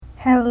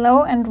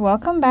Hello and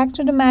welcome back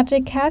to the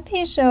Magic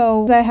Kathy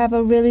Show. I have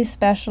a really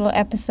special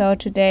episode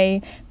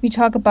today. We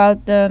talk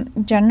about the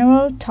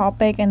general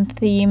topic and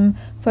theme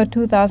for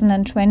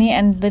 2020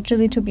 and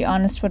literally, to be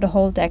honest, for the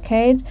whole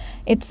decade.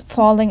 It's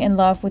falling in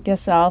love with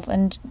yourself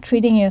and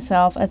treating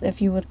yourself as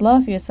if you would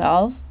love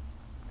yourself.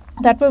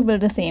 That will be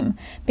the theme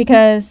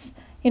because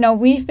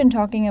we've been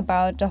talking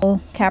about the whole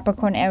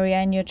Capricorn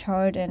area in your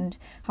chart and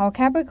how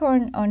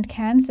Capricorn and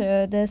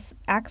Cancer, this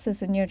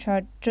axis in your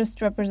chart,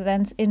 just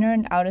represents inner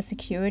and outer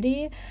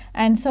security.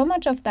 And so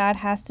much of that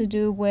has to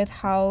do with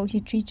how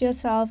you treat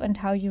yourself and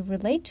how you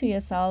relate to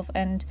yourself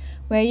and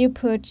where you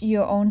put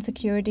your own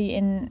security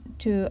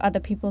into other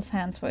people's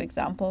hands, for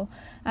example.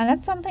 And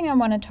that's something I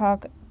want to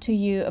talk to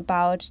you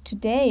about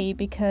today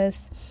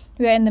because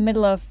we are in the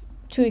middle of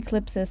two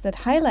eclipses that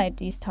highlight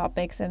these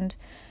topics, and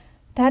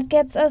that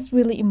gets us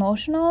really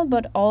emotional,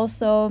 but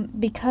also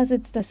because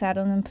it's the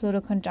Saturn and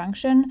Pluto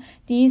conjunction,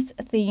 these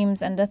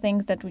themes and the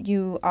things that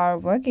you are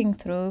working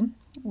through,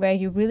 where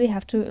you really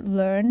have to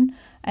learn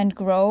and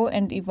grow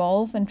and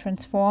evolve and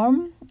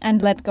transform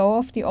and let go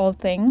of the old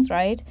things,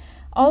 right?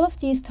 All of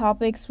these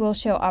topics will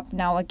show up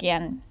now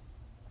again.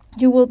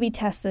 You will be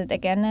tested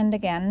again and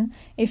again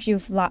if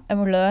you've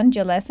learned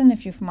your lesson,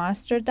 if you've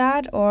mastered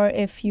that, or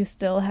if you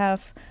still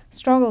have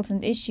struggles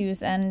and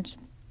issues, and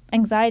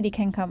anxiety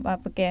can come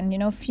up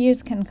again,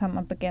 fears can come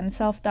up again,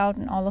 self-doubt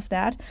and all of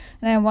that.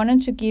 And I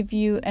wanted to give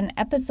you an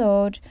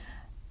episode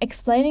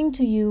explaining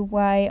to you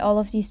why all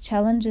of these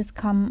challenges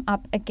come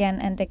up again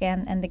and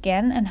again and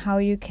again, and how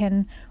you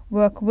can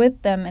work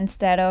with them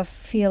instead of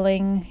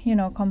feeling,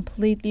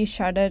 completely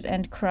shattered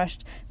and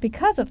crushed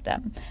because of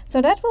them.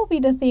 So that will be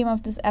the theme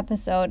of this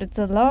episode. It's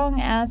a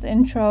long-ass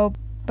intro,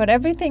 but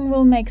everything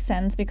will make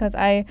sense because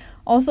I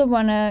also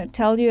want to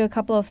tell you a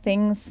couple of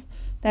things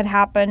that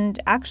happened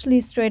actually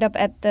straight up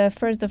at the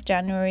 1st of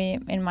January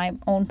in my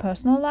own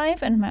personal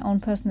life and my own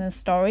personal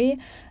story.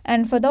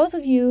 And for those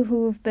of you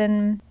who've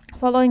been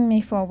following me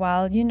for a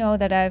while, you know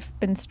that I've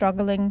been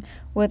struggling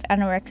with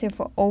anorexia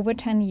for over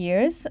 10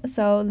 years.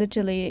 So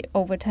literally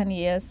over 10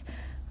 years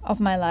of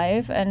my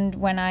life. And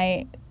when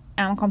I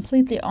am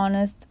completely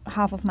honest,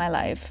 half of my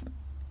life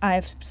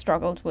I've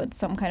struggled with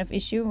some kind of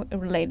issue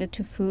related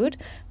to food,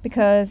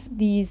 because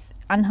these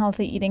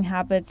unhealthy eating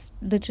habits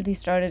literally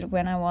started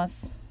when I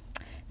was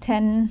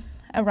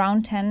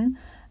around 10,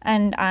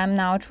 and I'm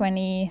now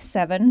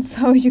 27,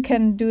 so you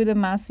can do the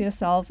math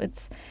yourself.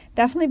 It's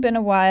definitely been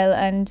a while,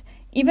 and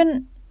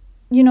even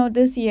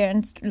this year,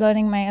 and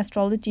learning my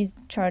astrology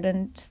chart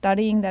and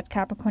studying that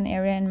Capricorn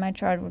area in my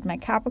chart with my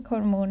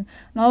Capricorn moon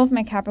and all of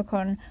my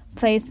Capricorn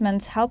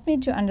placements helped me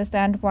to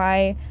understand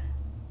why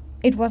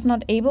it was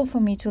not able for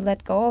me to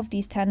let go of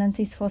these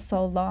tendencies for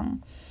so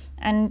long.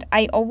 And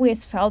I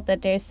always felt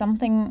that there's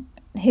something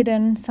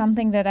hidden,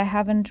 something that I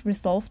haven't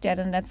resolved yet,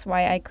 and that's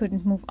why I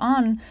couldn't move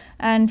on.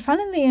 And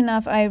funnily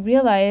enough, I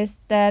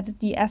realized that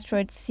the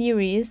asteroid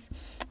Ceres,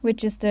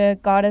 which is the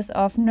goddess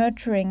of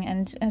nurturing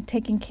and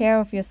taking care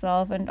of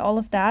yourself and all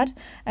of that,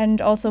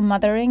 and also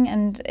mothering,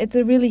 and it's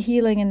a really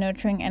healing and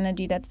nurturing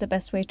energy, that's the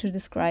best way to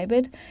describe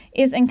it,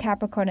 is in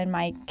Capricorn in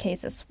my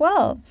case as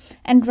well.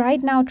 And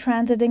right now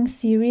transiting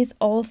Ceres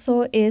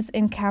also is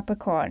in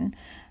Capricorn,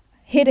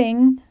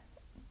 hitting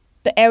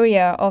the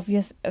area of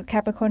your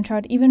Capricorn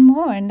chart even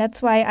more. And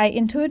that's why I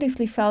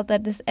intuitively felt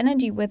that this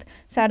energy with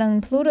Saturn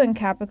and Pluto in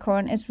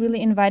Capricorn is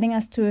really inviting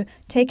us to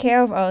take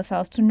care of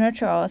ourselves, to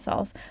nurture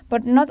ourselves.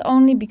 But not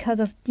only because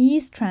of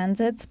these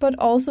transits, but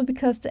also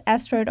because the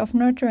asteroid of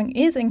nurturing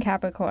is in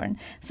Capricorn.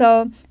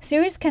 So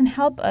Ceres can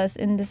help us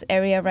in this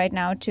area right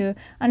now to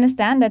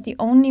understand that the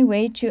only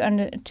way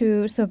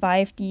to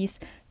survive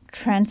these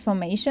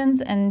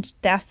transformations and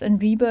deaths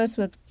and rebirths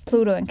with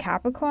Pluto and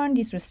Capricorn,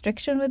 these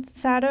restrictions with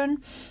Saturn,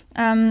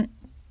 the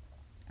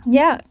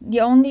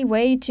only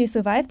way to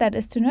survive that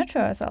is to nurture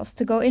ourselves,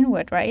 to go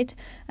inward, right?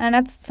 And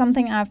that's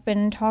something I've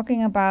been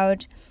talking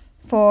about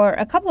for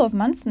a couple of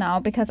months now,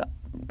 because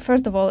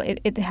first of all,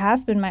 it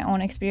has been my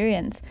own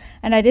experience,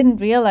 and I didn't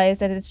realize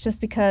that it's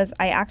just because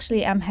I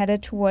actually am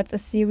headed towards a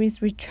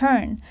Ceres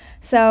return.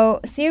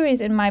 So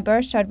Ceres in my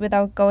birth chart,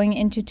 without going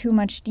into too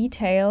much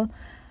detail,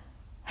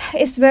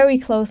 is very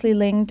closely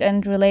linked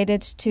and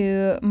related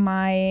to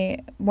why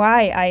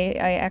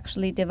I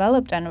actually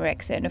developed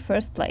anorexia in the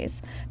first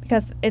place,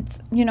 because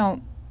it's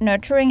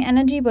nurturing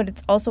energy, but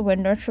it's also where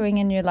nurturing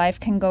in your life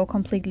can go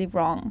completely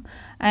wrong.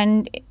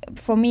 And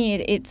for me,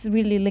 it's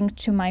really linked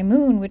to my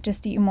moon, which is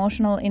the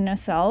emotional inner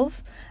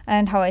self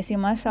and how I see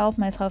myself,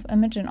 my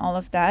self-image and all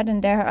of that.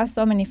 And there are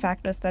so many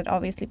factors that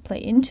obviously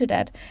play into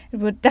that. It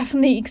would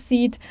definitely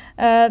exceed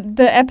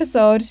the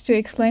episode to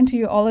explain to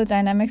you all the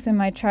dynamics in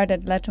my chart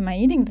that led to my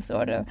eating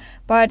disorder.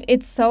 But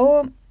it's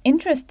so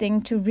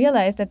interesting to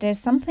realize that there's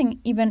something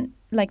even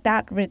like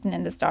that written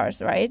in the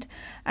stars, right?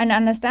 And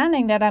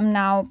understanding that I'm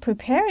now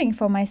preparing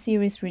for my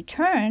Ceres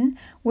return,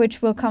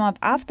 which will come up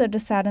after the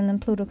Saturn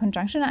and Pluto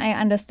conjunction, I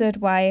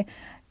understood why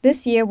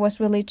this year was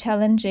really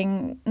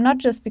challenging, not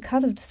just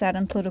because of the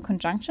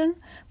Saturn-Pluto-Conjunction,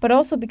 but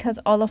also because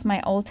all of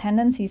my old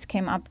tendencies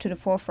came up to the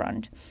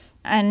forefront.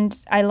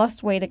 And I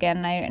lost weight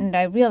again, and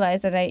I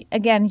realized that I,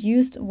 again,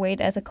 used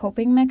weight as a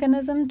coping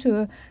mechanism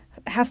to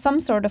have some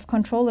sort of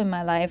control in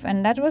my life,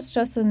 and that was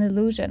just an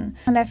illusion.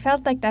 And I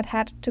felt like that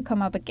had to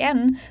come up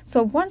again.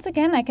 So once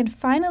again, I can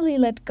finally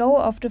let go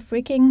of the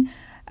freaking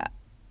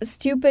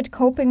stupid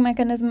coping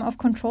mechanism of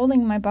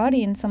controlling my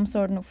body in some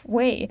sort of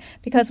way,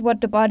 because what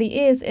the body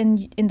is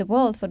in the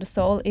world for the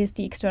soul is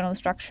the external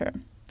structure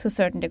to a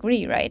certain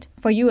degree, right?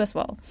 For you as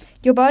well.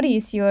 Your body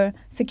is your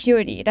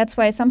security. That's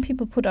why some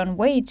people put on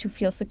weight to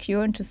feel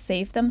secure and to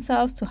save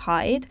themselves, to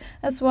hide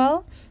as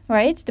well,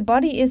 right? The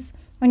body is,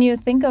 when you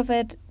think of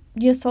it,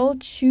 your soul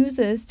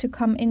chooses to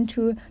come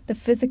into the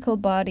physical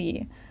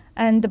body.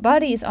 And the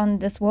body is on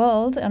this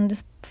world, on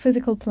this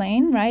physical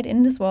plane, right,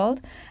 in this world,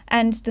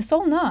 and the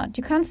soul not.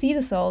 You can't see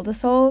the soul. The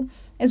soul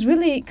is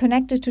really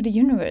connected to the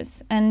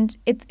universe, and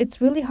it's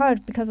really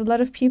hard because a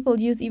lot of people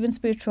use even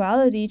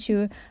spirituality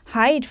to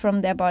hide from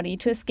their body,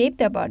 to escape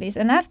their bodies,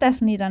 and I've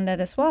definitely done that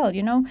as well,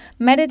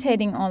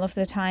 meditating all of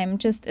the time,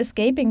 just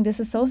escaping,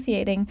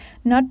 disassociating,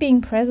 not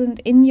being present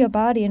in your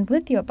body and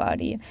with your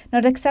body,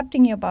 not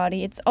accepting your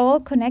body. It's all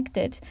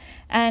connected,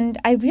 and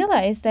I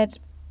realized that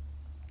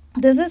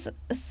this is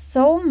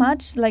so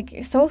much,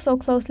 so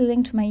closely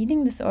linked to my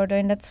eating disorder,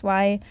 and that's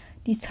why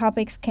these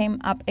topics came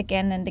up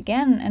again and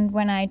again. And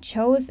when I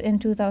chose in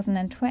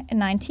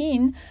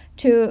 2019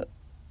 to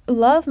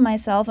love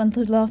myself and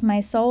to love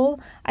my soul,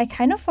 I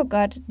kind of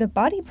forgot the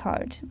body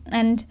part.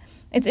 And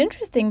it's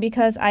interesting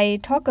because I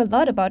talk a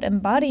lot about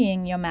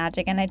embodying your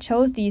magic, and I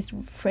chose these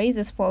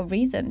phrases for a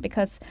reason,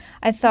 because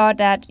I thought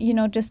that,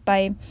 just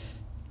by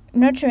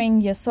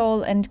nurturing your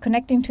soul and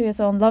connecting to your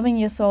soul and loving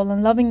your soul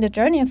and loving the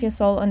journey of your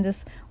soul on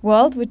this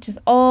world, which is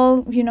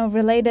all,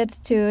 related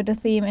to the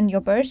theme in your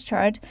birth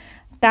chart,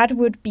 that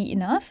would be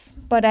enough.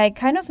 But I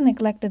kind of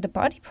neglected the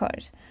body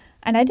part.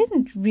 And I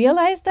didn't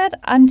realize that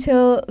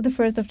until the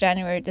 1st of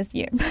January this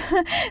year.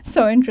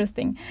 So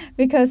interesting.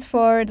 Because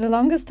for the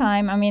longest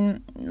time,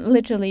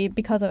 literally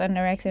because of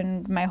anorexia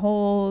and my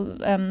whole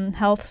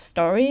health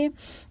story,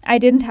 I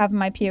didn't have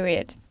my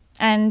period.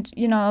 And,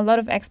 a lot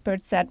of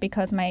experts said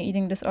because my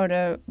eating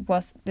disorder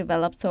was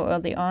developed so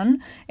early on,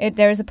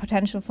 there is a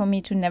potential for me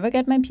to never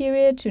get my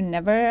period, to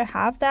never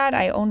have that.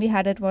 I only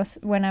had it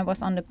when I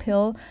was on the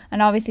pill.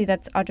 And obviously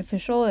that's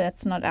artificial.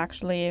 That's not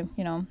actually,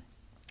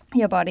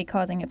 your body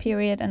causing a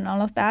period and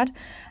all of that.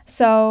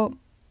 So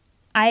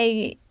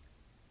I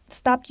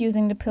stopped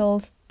using the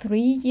pill 3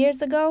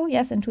 years ago,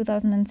 yes, in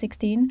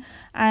 2016.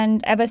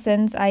 And ever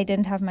since, I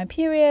didn't have my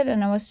period,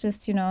 and I was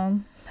just,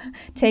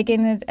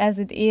 taking it as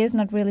it is,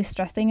 not really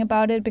stressing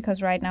about it,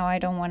 because right now I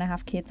don't want to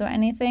have kids or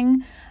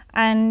anything.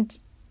 And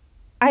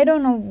I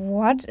don't know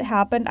what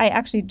happened. I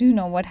actually do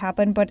know what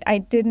happened, but I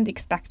didn't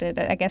expect it.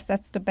 I guess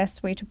that's the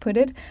best way to put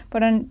it.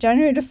 But on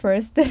January the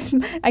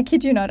 1st, I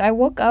kid you not, I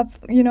woke up,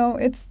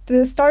 it's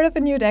the start of a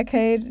new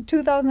decade,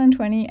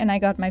 2020, and I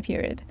got my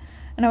period.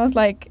 And I was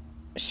like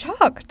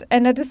shocked.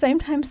 And at the same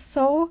time,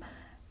 so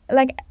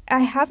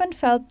I haven't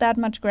felt that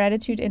much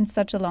gratitude in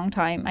such a long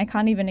time. I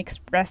can't even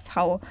express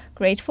how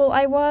grateful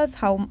I was,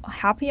 how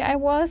happy I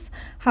was,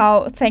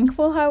 how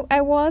thankful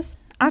I was.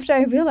 After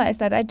I realized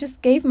that, I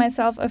just gave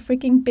myself a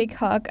freaking big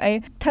hug.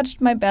 I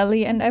touched my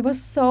belly and I was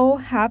so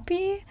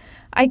happy.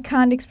 I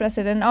can't express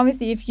it. And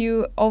obviously, if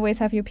you always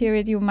have your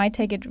period, you might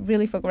take it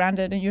really for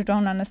granted and you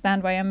don't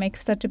understand why I make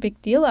such a big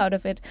deal out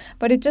of it.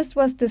 But it just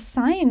was the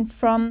sign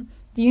from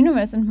the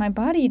universe and my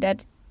body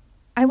that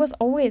I was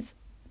always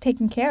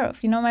taken care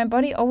of. My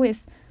body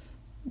always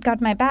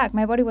got my back.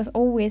 My body was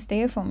always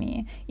there for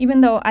me,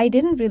 even though I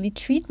didn't really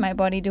treat my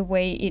body the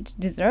way it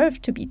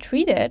deserved to be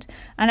treated.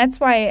 And that's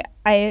why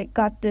I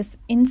got this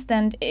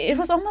instant, it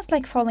was almost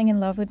like falling in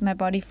love with my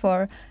body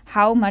for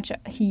how much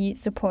he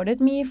supported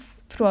me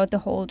throughout the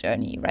whole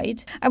journey,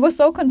 right? I was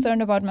so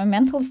concerned about my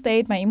mental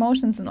state, my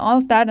emotions and all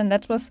of that. And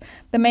that was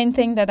the main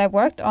thing that I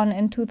worked on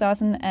in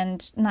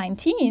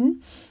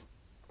 2019.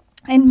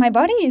 And my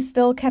body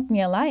still kept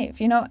me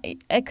alive.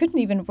 I couldn't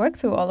even work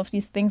through all of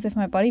these things if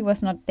my body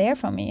was not there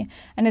for me.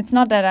 And it's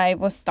not that I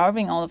was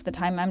starving all of the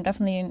time. I'm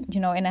definitely,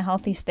 in a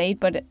healthy state,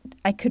 but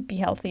I could be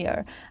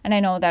healthier. And I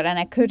know that. And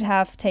I could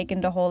have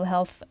taken the whole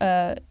health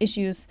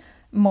issues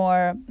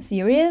more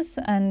serious.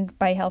 And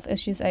by health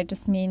issues, I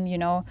just mean,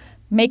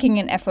 making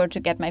an effort to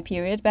get my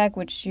period back,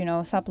 which,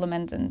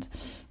 supplement and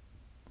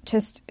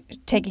just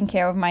taking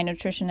care of my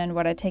nutrition and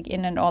what I take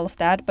in and all of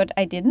that, but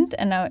I didn't.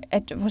 And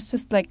it was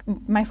just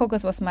my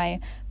focus was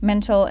my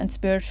mental and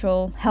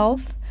spiritual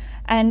health.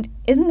 And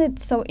isn't it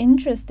so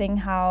interesting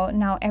how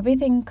now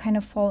everything kind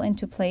of fall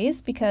into place,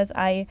 because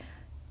I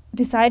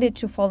decided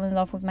to fall in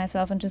love with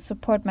myself and to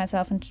support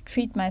myself and to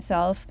treat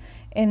myself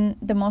in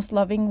the most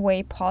loving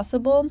way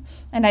possible.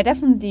 And I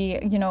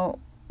definitely,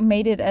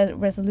 made it a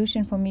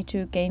resolution for me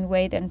to gain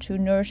weight and to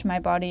nourish my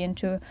body and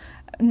to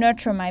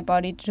nurture my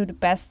body to the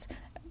best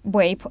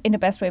way, in the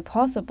best way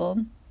possible.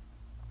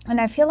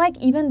 And I feel like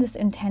even this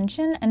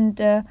intention and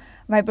the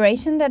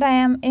vibration that I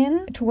am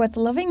in towards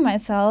loving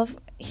myself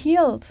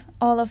healed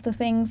all of the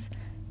things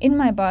in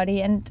my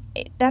body, and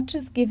that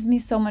just gives me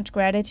so much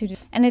gratitude.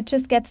 And it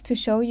just gets to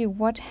show you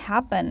what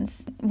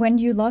happens when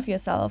you love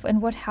yourself,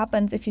 and what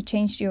happens if you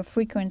change your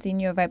frequency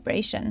and your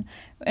vibration,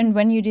 and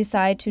when you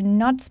decide to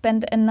not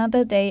spend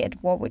another day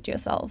at war with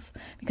yourself.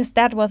 Because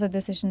that was a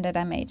decision that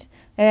I made,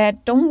 that I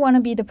don't want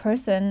to be the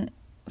person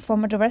for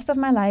the rest of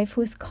my life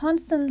who is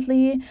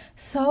constantly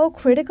so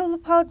critical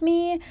about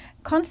me,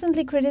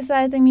 constantly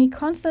criticizing me,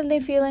 constantly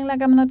feeling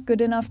like I'm not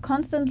good enough,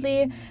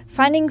 constantly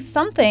finding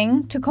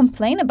something to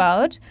complain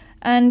about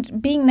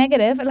and being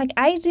negative. Like,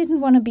 I didn't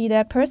want to be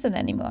that person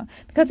anymore,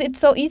 because it's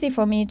so easy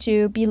for me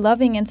to be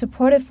loving and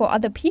supportive for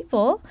other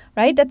people,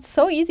 right? That's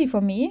so easy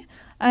for me.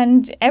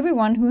 And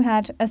everyone who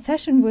had a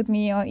session with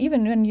me, or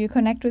even when you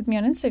connect with me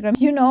on Instagram,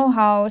 you know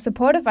how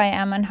supportive I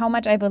am and how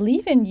much I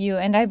believe in you.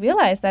 And I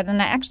realized that,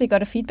 and I actually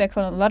got a feedback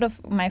from a lot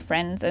of my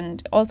friends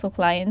and also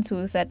clients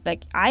who said,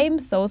 like, I'm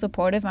so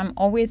supportive. I'm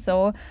always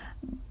so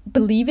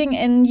believing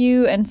in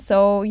you, and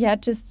so,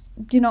 just,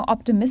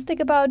 optimistic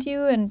about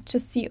you, and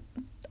just see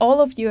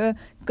all of your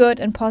good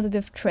and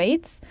positive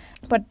traits.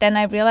 But then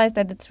I realized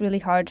that it's really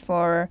hard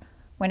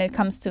when it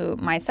comes to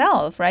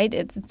myself, right?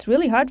 It's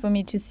really hard for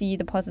me to see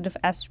the positive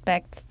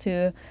aspects,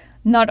 to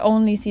not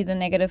only see the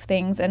negative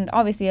things. And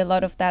obviously a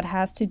lot of that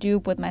has to do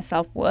with my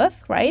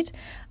self-worth, right?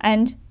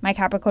 And my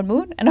Capricorn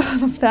moon and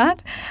all of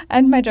that,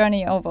 and my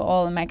journey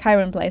overall, and my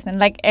Chiron placement,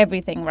 like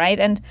everything, right?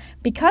 And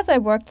because I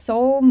worked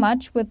so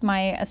much with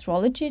my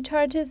astrology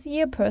chart this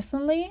year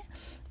personally,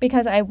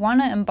 because I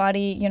want to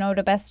embody,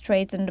 the best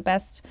traits and the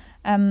best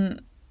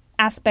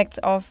aspects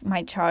of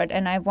my chart,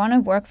 and I want to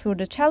work through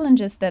the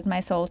challenges that my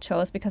soul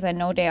chose, because I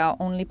know they are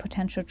only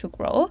potential to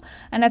grow.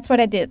 And that's what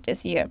I did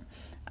this year.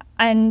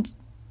 And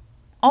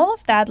all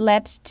of that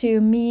led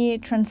to me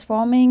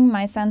transforming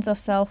my sense of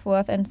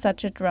self-worth in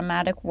such a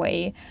dramatic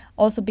way,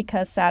 also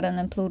because Saturn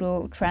and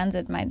Pluto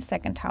transit my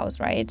second house,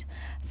 right?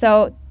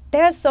 So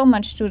there's so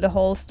much to the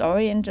whole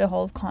story and the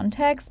whole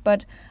context,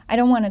 but I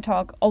don't want to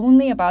talk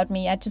only about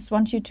me. I just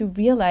want you to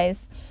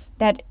realize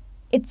that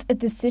it's a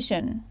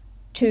decision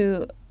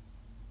to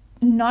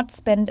not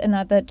spend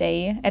another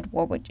day at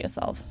war with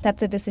yourself.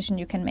 That's a decision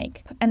you can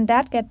make. And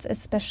that gets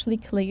especially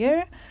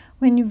clear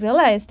when you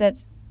realize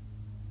that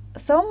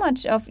so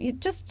much of you,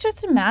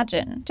 just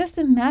imagine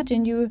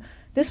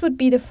this would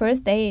be the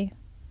first day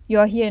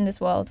you're here in this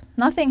world.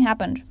 Nothing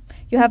happened.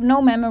 You have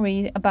no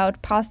memory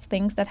about past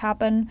things that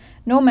happen,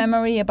 no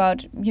memory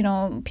about,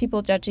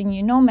 people judging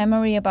you, no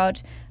memory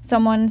about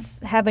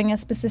someone's having a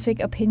specific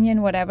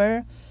opinion,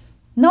 whatever.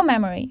 No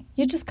memory.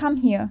 You just come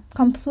here,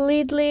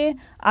 completely,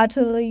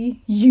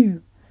 utterly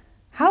you.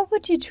 How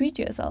would you treat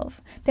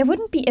yourself? There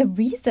wouldn't be a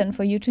reason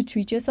for you to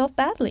treat yourself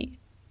badly,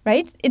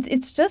 right?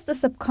 It's just a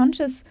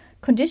subconscious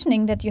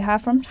conditioning that you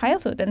have from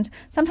childhood. And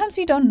sometimes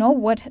you don't know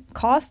what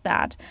caused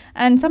that.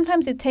 And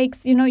sometimes it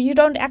takes, you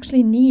don't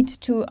actually need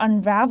to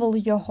unravel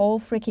your whole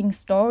freaking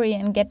story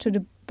and get to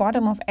the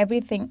bottom of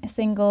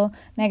single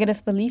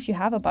negative belief you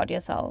have about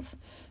yourself.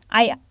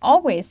 I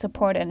always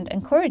support and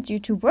encourage you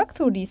to work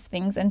through these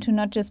things and to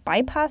not just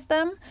bypass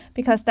them,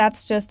 because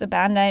that's just a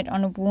band-aid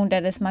on a wound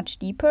that is much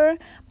deeper.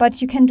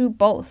 But you can do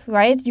both,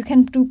 right? You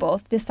can do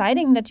both,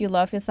 deciding that you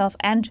love yourself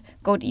and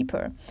go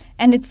deeper.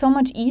 And it's so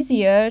much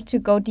easier to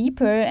go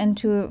deeper and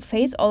to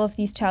face all of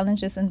these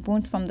challenges and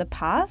wounds from the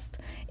past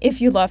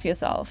if you love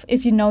yourself,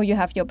 if you know you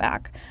have your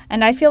back.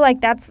 And I feel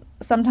like that's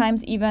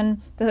sometimes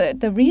even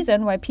the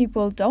reason why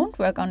people don't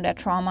work on their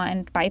trauma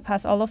and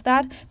bypass all of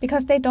that,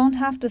 because they don't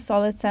have the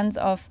solid sense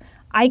of,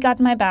 I got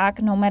my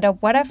back no matter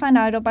what I find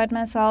out about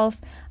myself.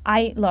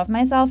 I love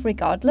myself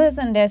regardless,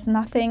 and there's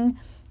nothing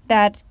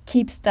that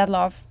keeps that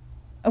love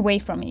away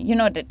from me.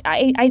 That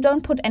I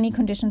don't put any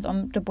conditions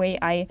on the way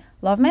I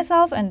love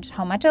myself and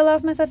how much I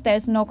love myself.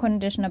 There's no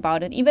condition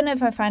about it. Even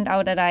if I find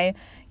out that I,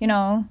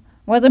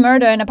 was a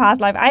murderer in a past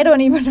life, I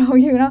don't even know,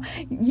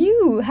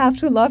 you have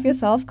to love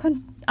yourself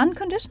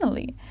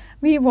unconditionally.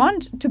 We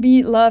want to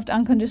be loved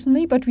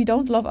unconditionally, but we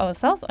don't love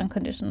ourselves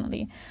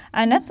unconditionally.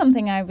 And that's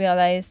something I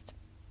realized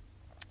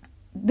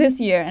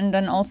this year. And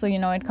then also,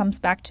 it comes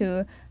back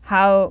to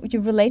how you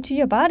relate to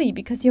your body,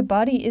 because your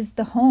body is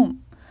the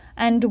home.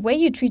 And the way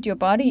you treat your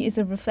body is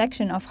a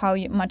reflection of how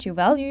much you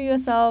value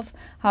yourself,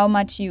 how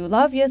much you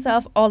love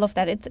yourself, all of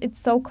that. It's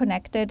so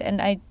connected.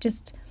 And I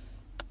just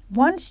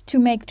want to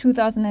make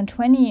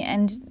 2020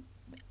 and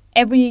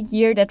every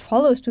year that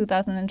follows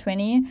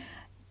 2020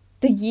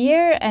 the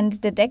year and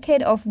the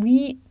decade of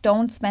we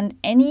don't spend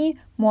any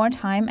more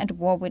time at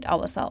war with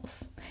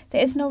ourselves.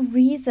 There is no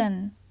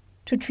reason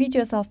to treat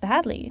yourself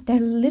badly. There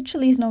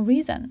literally is no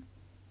reason.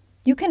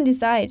 You can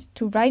decide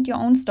to write your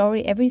own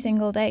story every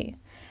single day.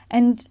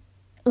 And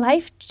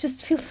life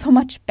just feels so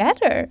much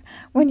better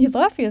when you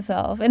love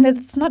yourself. And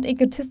it's not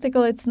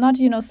egotistical, it's not,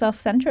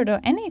 self-centered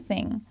or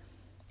anything.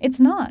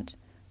 It's not.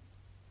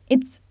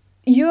 It's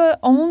your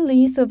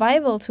only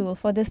survival tool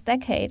for this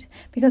decade,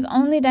 because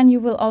only then you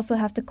will also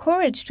have the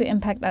courage to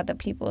impact other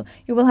people.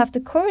 You will have the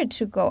courage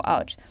to go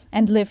out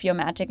and live your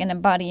magic and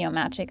embody your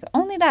magic.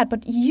 Only that,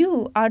 but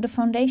you are the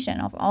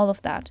foundation of all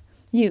of that.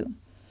 You.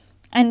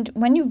 And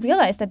when you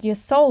realize that your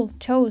soul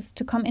chose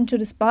to come into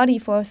this body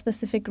for a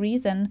specific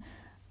reason,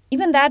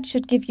 even that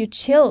should give you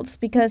chills,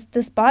 because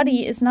this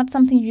body is not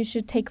something you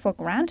should take for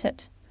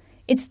granted.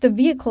 It's the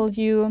vehicle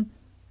you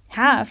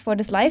have for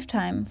this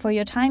lifetime, for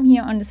your time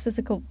here on this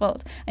physical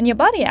world. And your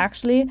body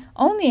actually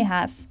only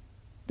has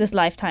this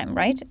lifetime,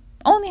 right?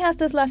 Only has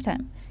this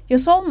lifetime. Your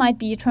soul might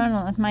be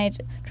eternal. It might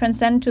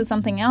transcend to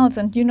something else.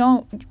 And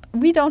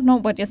we don't know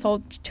what your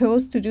soul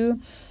chose to do.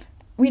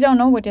 We don't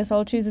know what your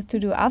soul chooses to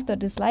do after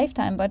this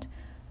lifetime, but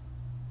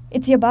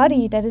it's your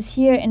body that is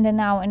here in the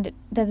now and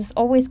that is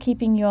always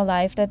keeping you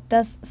alive, that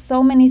does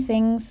so many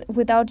things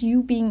without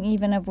you being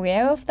even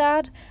aware of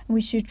that.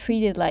 We should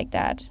treat it like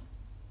that,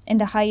 in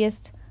the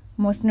highest,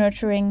 most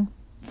nurturing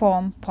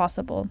form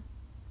possible.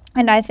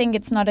 And I think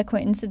it's not a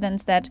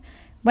coincidence that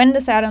when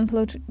the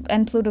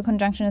Saturn-Pluto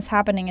conjunction is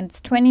happening,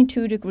 it's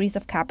 22 degrees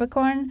of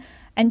Capricorn,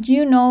 and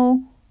you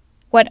know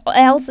what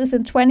else is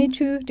in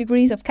 22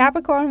 degrees of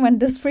Capricorn when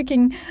this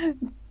freaking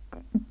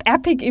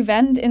epic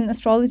event in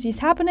astrology is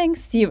happening?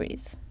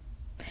 CERES.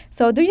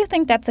 So do you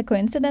think that's a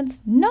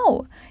coincidence?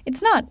 No,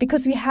 it's not,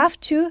 because we have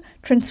to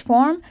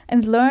transform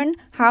and learn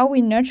how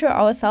we nurture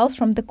ourselves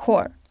from the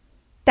core.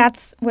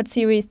 That's what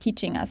CERES is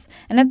teaching us.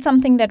 And that's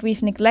something that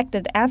we've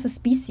neglected as a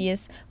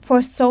species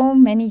for so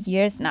many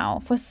years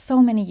now,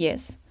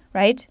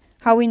 right?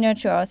 How we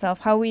nurture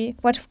ourselves,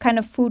 what kind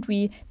of food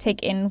we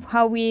take in,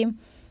 how we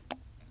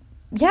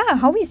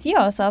see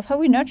ourselves, how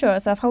we nurture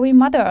ourselves, how we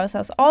mother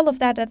ourselves, all of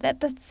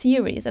that's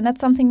CERES, and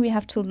that's something we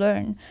have to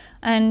learn.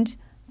 And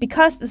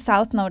because the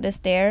South Node is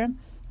there,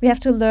 we have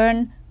to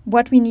learn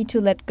what we need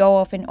to let go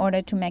of in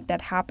order to make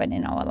that happen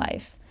in our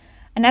life.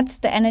 And that's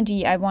the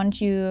energy I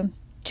want you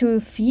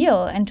to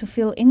feel and to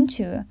feel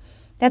into.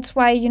 That's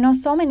why,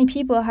 so many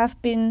people have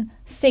been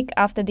sick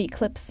after the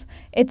eclipse.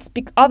 It's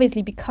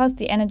obviously because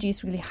the energy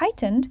is really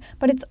heightened,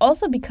 but it's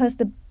also because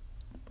the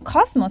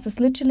cosmos is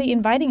literally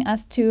inviting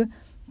us to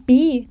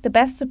be the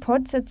best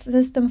support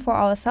system for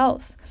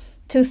ourselves,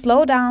 to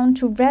slow down,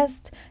 to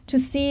rest, to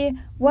see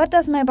what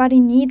does my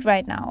body need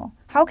right now?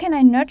 How can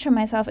I nurture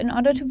myself in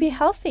order to be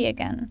healthy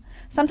again?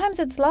 Sometimes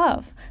it's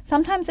love,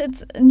 sometimes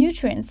it's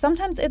nutrients,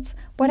 sometimes it's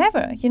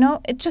whatever,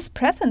 it's just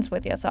presence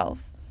with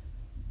yourself.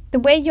 The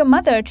way your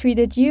mother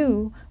treated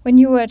you when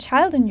you were a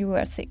child and you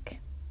were sick,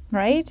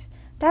 right?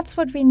 That's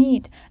what we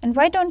need. And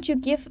why don't you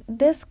give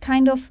this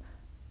kind of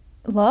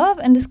love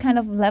and this kind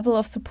of level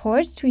of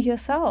support to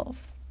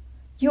yourself?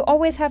 You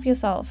always have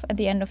yourself at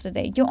the end of the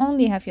day. You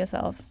only have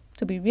yourself,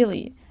 to be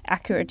really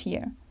accurate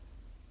here.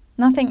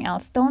 Nothing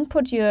else. Don't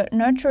put your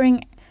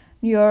nurturing,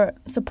 your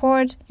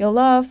support, your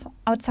love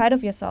outside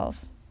of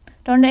yourself.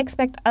 Don't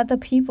expect other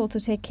people to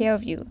take care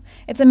of you.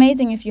 It's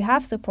amazing if you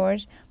have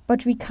support,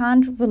 but we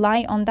can't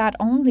rely on that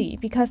only,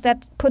 because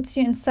that puts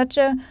you in such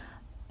a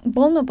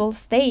vulnerable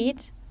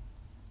state,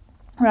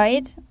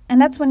 right?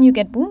 And that's when you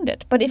get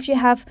wounded. But if you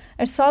have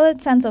a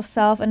solid sense of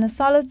self and a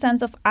solid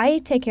sense of I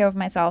take care of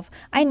myself,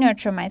 I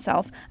nurture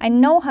myself, I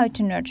know how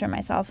to nurture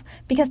myself,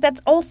 because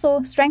that's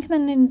also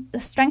strengthening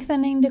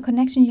the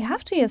connection you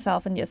have to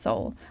yourself and your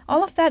soul.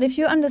 All of that, if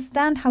you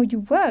understand how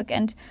you work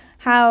and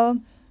how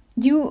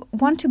you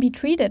want to be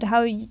treated,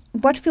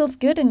 what feels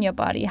good in your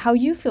body, how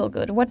you feel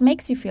good, what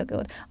makes you feel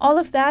good. All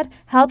of that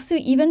helps you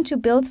even to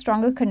build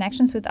stronger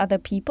connections with other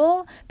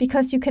people,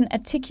 because you can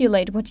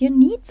articulate what your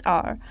needs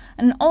are.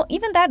 And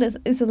even that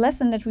is a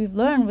lesson that we've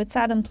learned with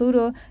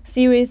Saturn-Pluto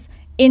CERES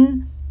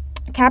in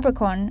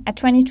Capricorn at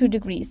 22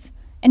 degrees.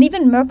 And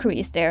even Mercury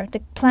is there,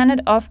 the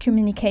planet of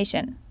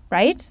communication,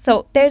 right?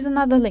 So there's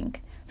another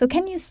link. So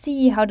can you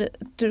see how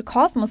the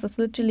cosmos is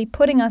literally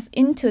putting us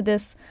into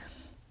this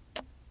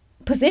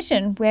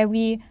position where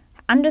we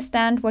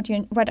understand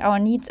what our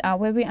needs are,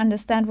 where we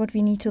understand what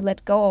we need to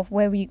let go of,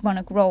 where we want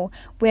to grow,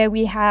 where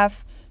we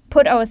have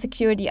put our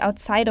security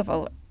outside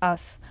of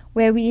us,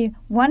 where we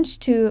want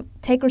to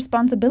take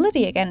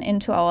responsibility again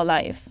into our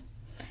life,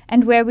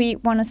 and where we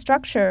want to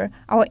structure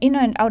our inner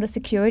and outer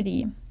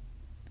security,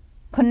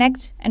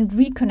 connect and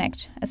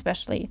reconnect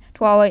especially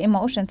to our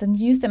emotions and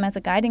use them as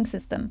a guiding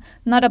system,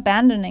 not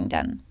abandoning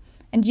them,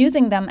 and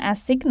using them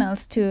as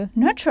signals to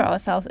nurture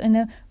ourselves in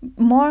a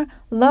more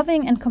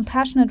loving and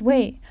compassionate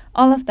way.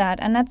 All of that.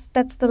 And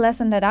that's the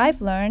lesson that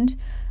I've learned.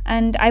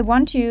 And I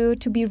want you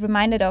to be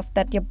reminded of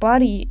that your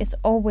body is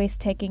always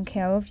taking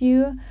care of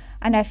you.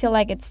 And I feel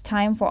like it's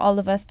time for all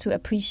of us to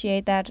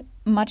appreciate that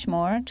much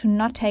more, to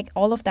not take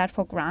all of that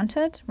for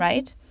granted,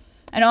 right?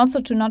 And also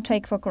to not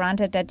take for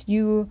granted that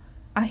you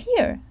are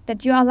here,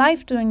 that you are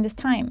alive during this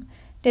time,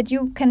 that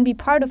you can be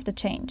part of the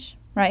change,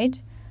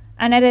 right?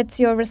 And that it's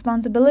your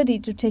responsibility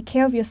to take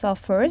care of yourself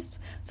first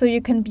so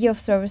you can be of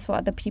service for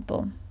other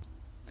people.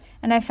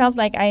 And I felt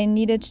like I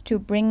needed to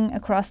bring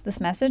across this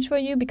message for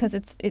you, because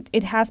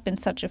it has been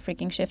such a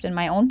freaking shift in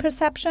my own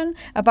perception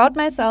about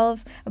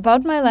myself,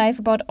 about my life,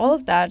 about all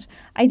of that.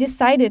 I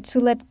decided to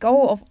let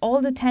go of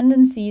all the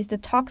tendencies, the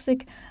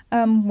toxic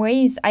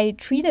ways I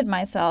treated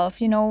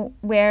myself,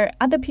 where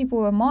other people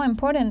were more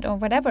important or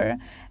whatever.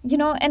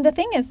 And the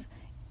thing is,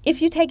 if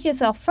you take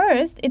yourself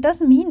first, it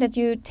doesn't mean that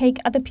you take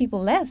other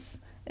people less.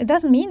 It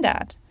doesn't mean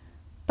that.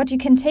 but you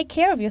can take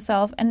care of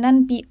yourself and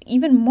then be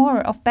even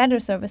more of better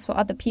service for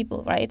other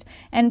people, right?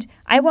 And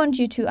I want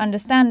you to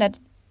understand that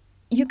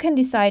you can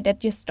decide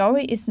that your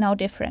story is now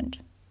different,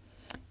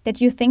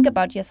 that you think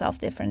about yourself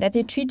different, that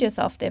you treat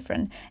yourself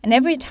different. And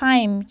every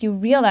time you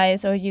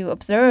realize or you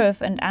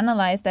observe and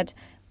analyze that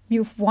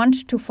you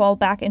want to fall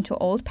back into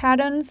old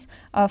patterns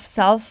of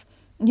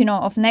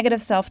of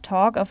negative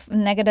self-talk, of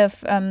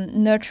negative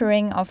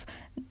nurturing, of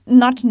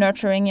not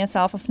nurturing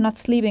yourself, of not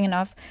sleeping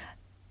enough,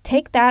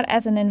 take that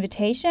as an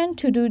invitation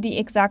to do the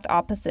exact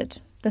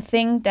opposite. The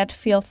thing that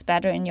feels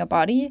better in your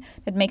body,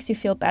 that makes you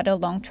feel better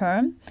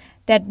long-term,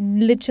 that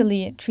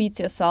literally treats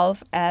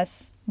yourself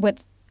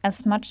with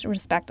as much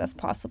respect as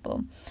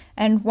possible.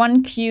 And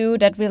one cue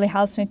that really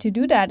helps me to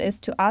do that is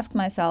to ask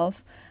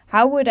myself,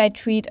 how would I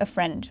treat a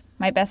friend,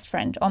 my best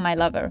friend, or my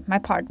lover, my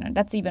partner?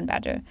 That's even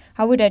better.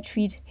 How would I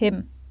treat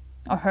him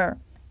or her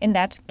in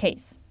that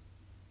case,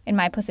 in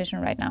my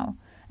position right now?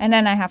 And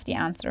then I have the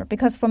answer.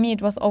 Because for me,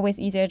 it was always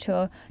easier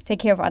to take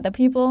care of other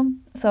people.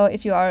 So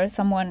if you are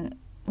someone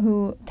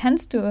who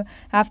tends to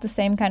have the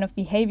same kind of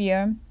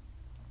behavior,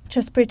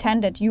 just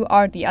pretend that you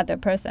are the other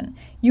person.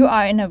 You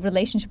are in a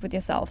relationship with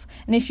yourself.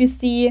 And if you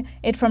see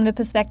it from the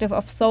perspective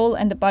of soul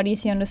and the body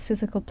is here on this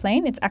physical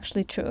plane, it's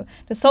actually true.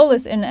 The soul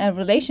is in a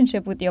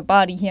relationship with your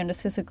body here on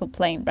this physical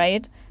plane,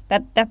 right?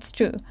 That's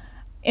true.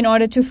 In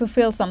order to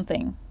fulfill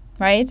something,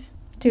 right?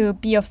 To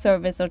be of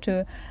service or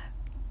to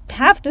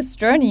have this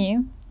journey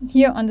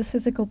here on this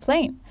physical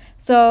plane.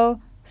 So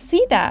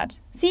see that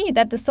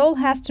the soul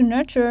has to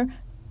nurture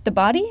the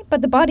body,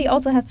 but the body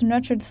also has to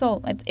nurture the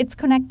soul. It's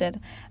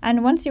connected.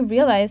 And once you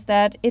realize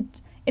that,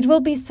 it will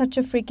be such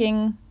a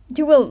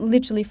you will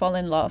literally fall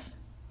in love.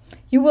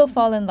 You will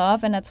fall in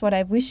love, and that's what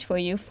I wish for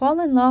you. Fall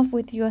in love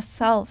with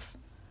yourself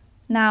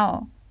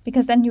now,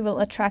 because then you will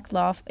attract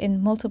love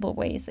in multiple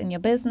ways, in your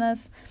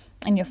business,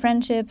 in your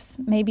friendships,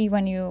 maybe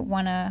when you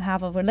want to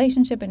have a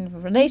relationship,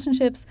 in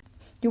relationships.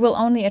 You will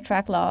only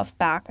attract love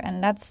back,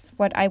 and that's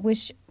what I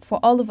wish for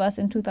all of us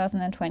in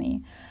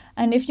 2020.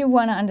 And if you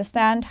want to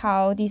understand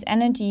how these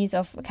energies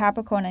of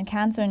Capricorn and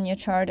Cancer in your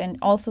chart and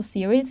also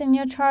CERES in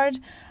your chart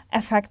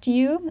affect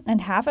you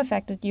and have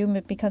affected you,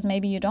 because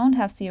maybe you don't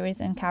have CERES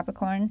in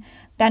Capricorn,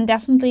 then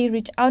definitely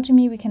reach out to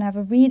me. We can have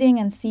a reading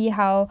and see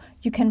how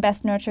you can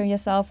best nurture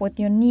yourself, what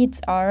your needs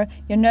are,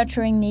 your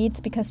nurturing needs,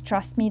 because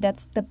trust me,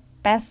 that's the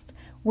best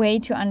way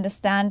to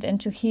understand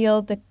and to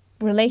heal the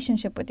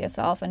relationship with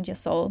yourself and your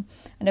soul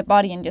and the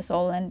body and your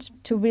soul, and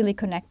to really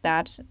connect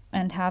that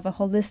and have a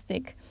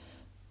holistic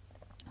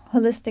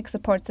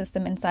support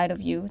system inside of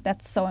you.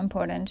 That's so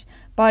important.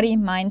 Body,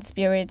 mind,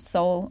 spirit,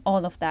 soul,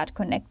 all of that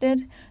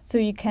connected, so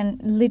you can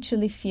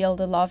literally feel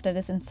the love that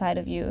is inside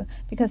of you,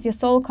 because your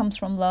soul comes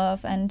from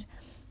love, and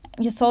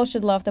your soul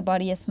should love the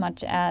body as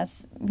much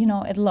as,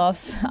 it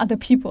loves other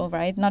people,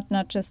 right?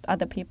 Not just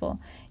other people.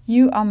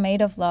 You are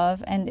made of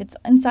love, and it's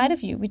inside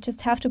of you. We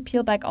just have to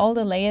peel back all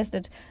the layers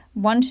that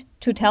want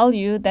to tell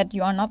you that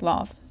you are not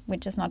love,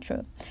 which is not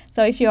true.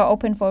 So if you're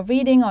open for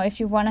reading, or if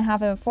you want to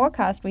have a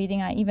forecast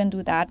reading, I even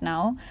do that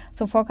now.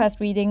 So forecast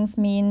readings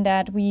mean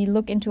that we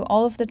look into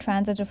all of the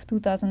transits of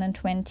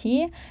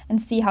 2020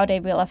 and see how they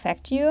will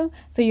affect you,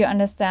 so you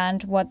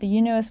understand what the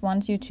universe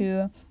wants you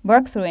to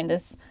work through in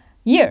this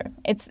year.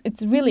 It's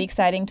really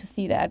exciting to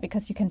see that,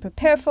 because you can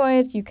prepare for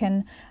it, you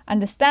can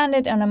understand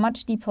it on a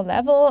much deeper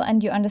level,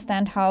 and you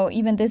understand how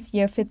even this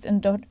year fits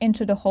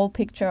into the whole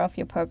picture of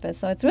your purpose.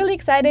 So it's really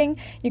exciting.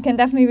 You can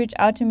definitely reach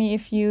out to me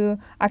if you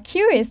are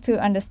curious to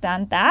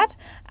understand that.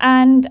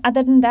 And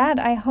other than that,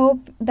 I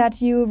hope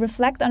that you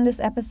reflect on this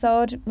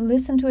episode,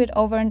 listen to it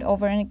over and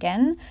over and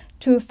again,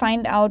 to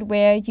find out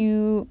where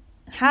you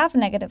have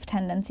negative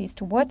tendencies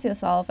towards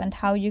yourself and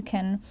how you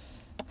can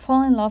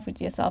fall in love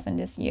with yourself in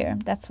this year.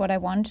 That's what I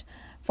want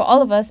for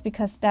all of us,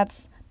 because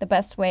that's the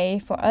best way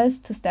for us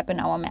to step in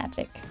our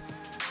magic.